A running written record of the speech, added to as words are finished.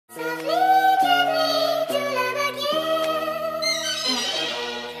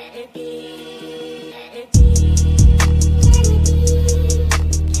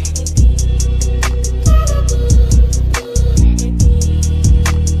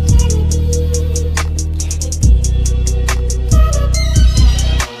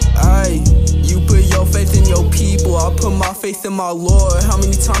my Lord. How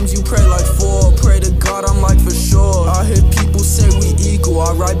many times you pray like 4? Pray to God, I'm like for sure. I hear people say we equal,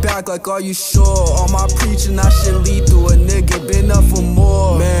 I write back like, are you sure? All my preaching, that shit lethal. A nigga been up for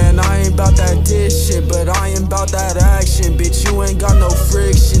more. Man, I ain't bout that diss shit, but I ain't bout that action. Bitch, you ain't got no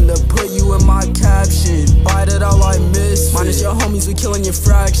friction to put you in my caption. Bite it out like Misfit. Minus your homies, we killing your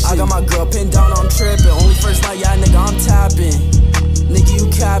fraction. I got my girl pinned down, I'm tripping. Only first night, yeah, nigga, I'm tapping. Nigga, you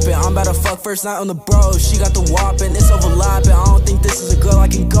capping. I'm about to fuck first night on the bro. She got the whopping, it's overlapping. I don't think this is a girl I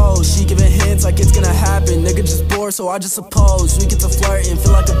can go. She giving hints like it's gonna happen. Nigga just bored, so I just suppose. We get to flirting,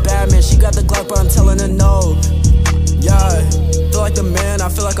 feel like a bad man. She got the Glock, but I'm telling her no. Yeah, feel like the man, I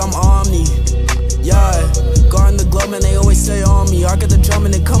feel like I'm Omni. Yeah, guarding the globe, man, they always say on me. I got the drum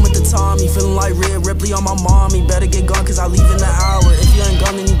and it come with the Tommy. Feeling like Rhea Ripley on my mommy. Better get gone, cause I leave in an hour. If you ain't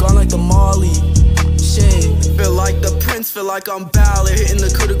gone, then you gone like the Molly. Shit, feel like the Prince, feel like I'm Ballard. Hitting the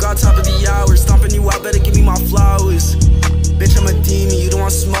coup de grace, top of the hour. Stomping you out, better give me my flowers. Bitch, I'm a demon, you don't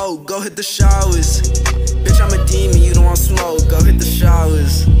want smoke, go hit the showers. Bitch, I'm a demon, you don't want smoke, go hit the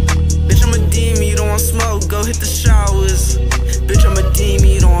showers. Bitch, I'm a demon, you don't want smoke, go hit the showers. Bitch, I'm a demon,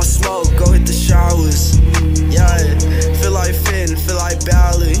 you don't want smoke, go hit the showers. Yeah, feel like Finn, feel like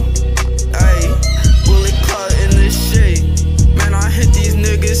Ballard. Ayy, bullet cut in this shit. Man, I hit these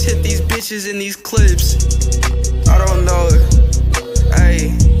niggas, hit these bitches in these clips. I don't know.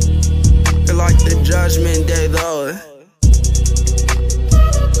 Ayy, feel like the judgment day though.